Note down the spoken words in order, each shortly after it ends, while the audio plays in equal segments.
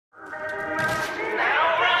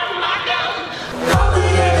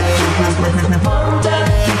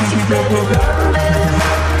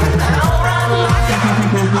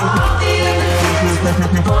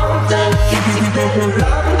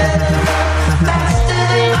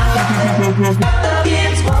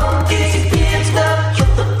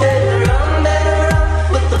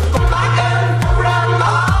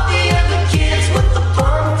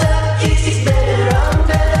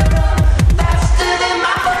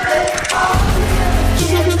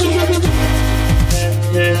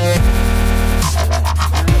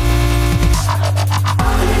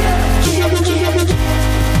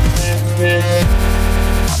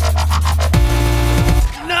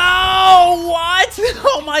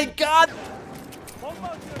Oh my god!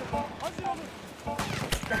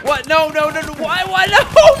 What? No, no, no, no. Why? Why? No!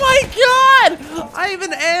 Oh my god! I am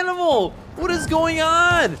an animal! What is going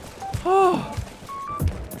on? Oh.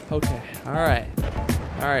 Okay. Alright.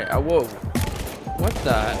 Alright. Whoa. What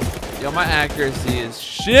the? Yo, my accuracy is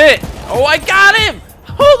shit! Oh, I got him!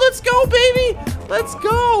 Oh, let's go, baby! Let's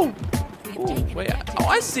go! Ooh, wait. Oh,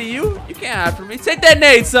 I see you. You can't hide from me. Take that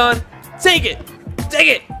nade, son! Take it! Take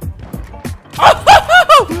it!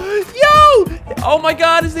 Oh, yo! Oh my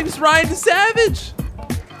god, his name's Ryan the Savage.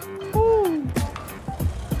 Ooh.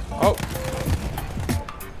 Oh.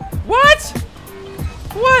 What?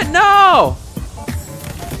 What? No!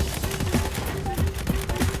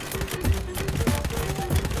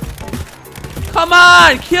 Come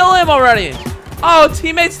on, kill him already. Oh,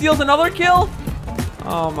 teammate steals another kill?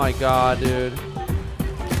 Oh my god, dude.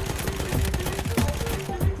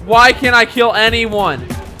 Why can't I kill anyone?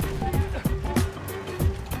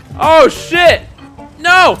 Oh shit!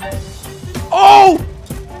 No! Oh!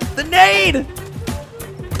 The nade!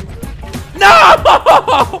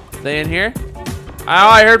 No! They in here? Oh,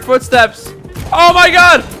 I heard footsteps. Oh my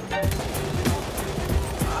god!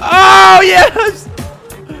 Oh yes!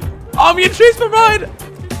 Oh, I'm getting chased from behind!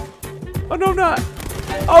 Oh no, I'm not.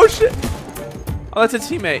 Oh shit! Oh, that's a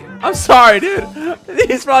teammate. I'm sorry, dude.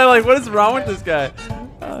 He's probably like, what is wrong with this guy?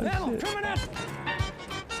 Oh,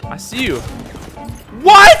 shit. I see you.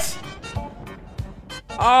 What?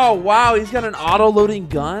 Oh, wow. He's got an auto-loading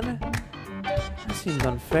gun? That seems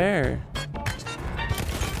unfair.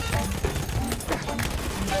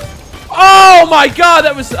 Oh, my God.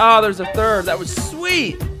 That was... Oh, there's a third. That was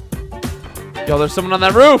sweet. Yo, there's someone on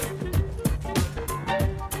that roof.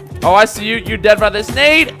 Oh, I see you. You're dead by this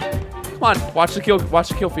nade. Come on. Watch the kill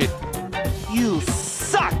feed. You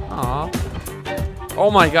suck. Aw. Oh,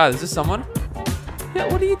 my God. Is this someone? Yeah,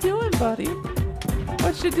 what are you doing, buddy?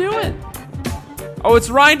 What you doing? Oh, it's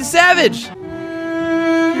Ryan the Savage. Because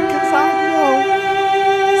I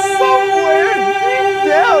know somewhere deep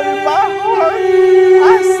down in my heart,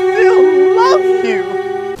 I still love you.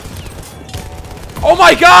 Oh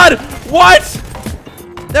my god! What?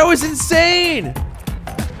 That was insane!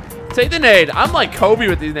 Take the nade. I'm like Kobe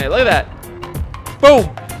with these nades. Look at that. Boom!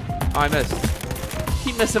 Oh, I missed.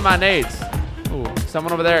 Keep missing my nades. Ooh,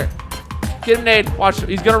 someone over there. Get a nade. Watch.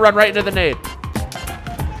 He's gonna run right into the nade.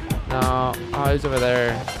 No. Oh, he's over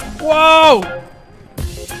there. Whoa!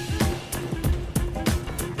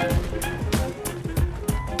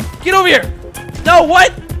 Get over here! No,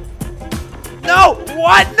 what? No!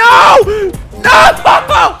 What? No!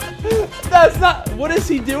 No! That's not... What is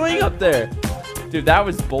he doing up there? Dude, that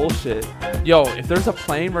was bullshit. Yo, if there's a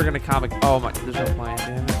plane, we're gonna comic... Oh my... There's no plane,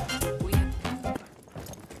 damn it.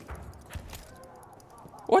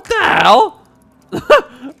 What the hell?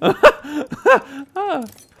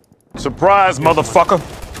 Surprise, motherfucker.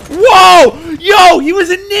 Whoa! Yo, he was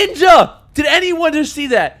a ninja! Did anyone just see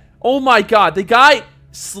that? Oh my god, the guy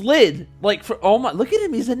slid like for... Oh my... Look at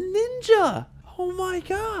him, he's a ninja. Oh my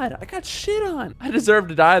god, I got shit on. I deserve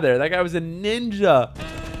to die there. That guy was a ninja.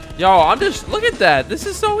 Yo, I'm just... Look at that. This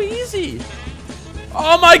is so easy.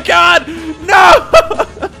 Oh my god! No!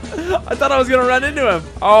 I thought I was gonna run into him.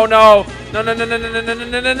 Oh no. No, no, no, no, no, no, no, no,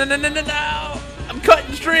 no, no, no, no, no, no. I'm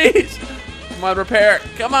cutting trees. Come on, repair.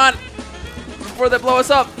 Come on. Before they blow us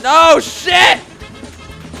up. No, shit!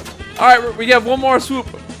 Alright, we have one more swoop.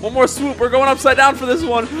 One more swoop. We're going upside down for this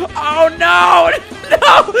one. Oh no!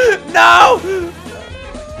 No! No!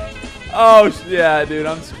 Oh, yeah, dude,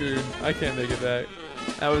 I'm screwed. I can't make it back.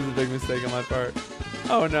 That was a big mistake on my part.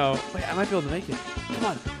 Oh no. Wait, I might be able to make it. Come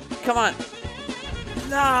on. Come on.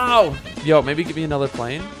 No! Yo, maybe give me another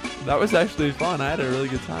plane. That was actually fun. I had a really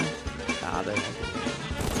good time. Nah, they won't.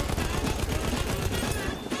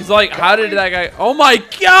 He's like, how did that guy... Oh my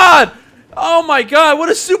god! Oh my god, what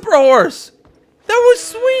a super horse! That was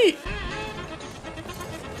sweet!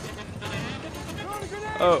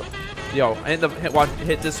 Oh. Yo, and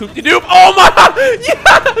hit this hoop-de-doop. Oh my god!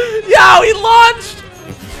 Yeah! Yo, he launched!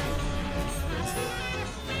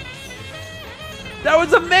 That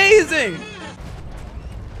was amazing.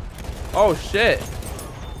 Oh shit.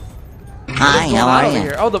 Hi, how are you?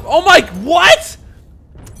 Here? Oh my, what?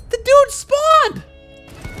 The dude spawned.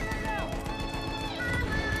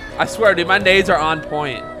 I swear, dude, my nades are on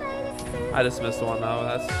point. I just missed one though.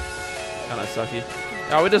 That's kind of sucky.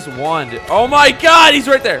 Oh, we just won, dude. Oh my god, he's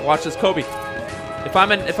right there. Watch this, Kobe. If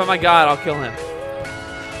I'm a god, I'll kill him.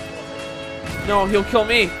 No, he'll kill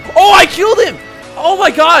me. Oh, I killed him. Oh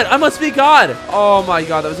my god, I must be god. Oh my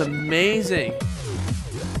god, that was amazing.